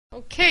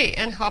Okay,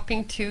 and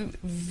hopping to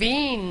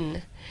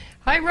Veen.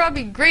 Hi,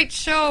 Robbie. Great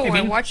show. Hey,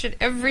 I Veen. watch it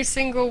every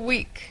single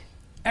week.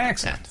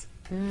 Excellent. That's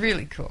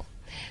really cool.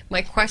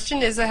 My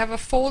question is, I have a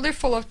folder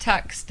full of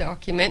text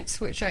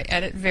documents, which I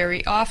edit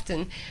very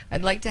often.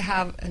 I'd like to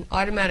have an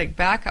automatic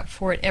backup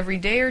for it every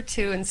day or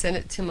two and send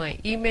it to my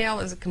email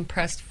as a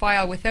compressed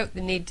file without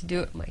the need to do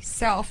it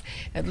myself,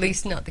 at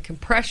least not the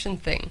compression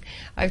thing.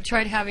 I've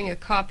tried having a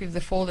copy of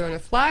the folder on a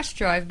flash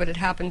drive, but it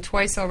happened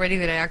twice already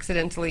that I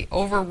accidentally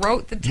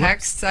overwrote the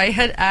texts I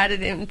had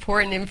added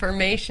important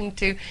information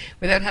to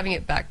without having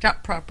it backed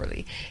up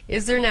properly.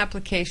 Is there an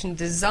application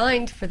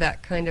designed for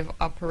that kind of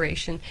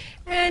operation?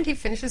 And he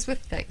finishes with,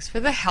 thanks for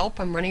the help.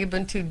 I'm running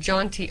Ubuntu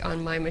Jaunty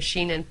on my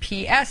machine. And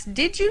P.S.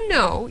 Did you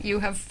know you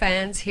have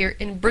fans here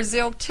in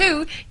Brazil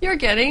too? You're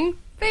getting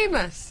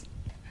famous.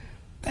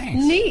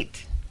 Thanks.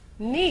 Neat.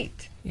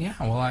 Neat. Yeah,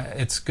 well,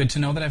 it's good to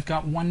know that I've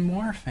got one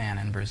more fan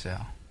in Brazil.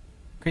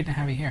 Great to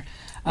have you here.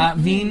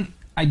 Veen,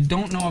 I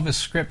don't know of a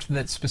script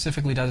that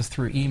specifically does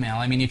through email.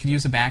 I mean, you could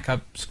use a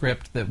backup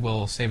script that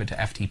will save it to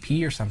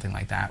FTP or something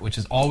like that, which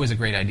is always a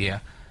great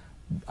idea.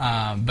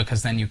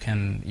 Because then you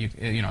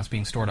know, it's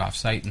being stored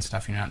off-site and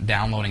stuff. You're not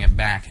downloading it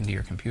back into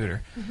your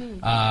computer.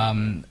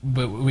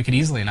 But we could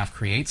easily enough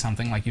create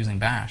something like using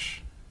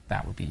Bash.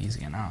 That would be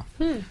easy enough.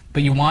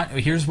 But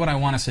here's what I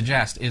want to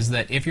suggest is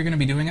that if you're going to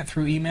be doing it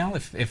through email,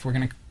 if we're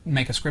going to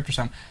make a script or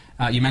something,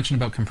 you mentioned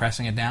about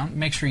compressing it down.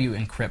 Make sure you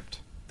encrypt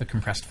the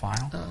compressed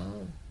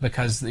file,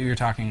 because you're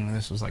talking.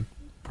 This was like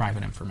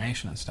private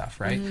information and stuff,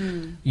 right?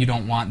 You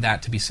don't want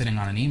that to be sitting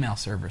on an email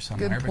server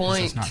somewhere because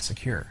it's not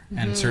secure.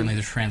 And certainly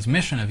the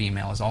transmission of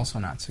email is also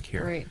not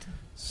secure. Right.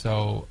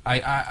 So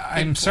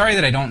I'm sorry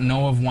that I don't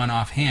know of one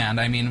offhand.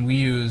 I mean, we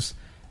use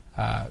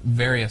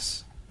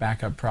various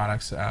backup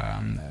products.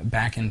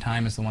 Back in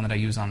Time is the one that I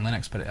use on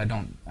Linux, but I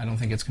don't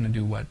think it's going to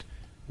do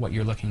what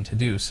you're looking to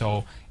do.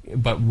 So,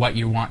 but what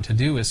you want to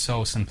do is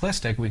so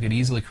simplistic. We could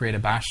easily create a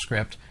Bash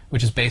script,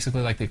 which is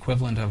basically like the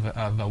equivalent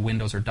of a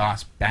Windows or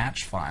DOS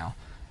batch file,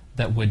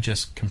 that would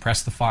just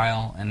compress the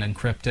file and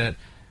encrypt it,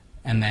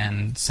 and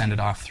then send it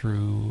off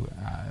through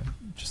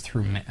just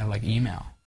through like email.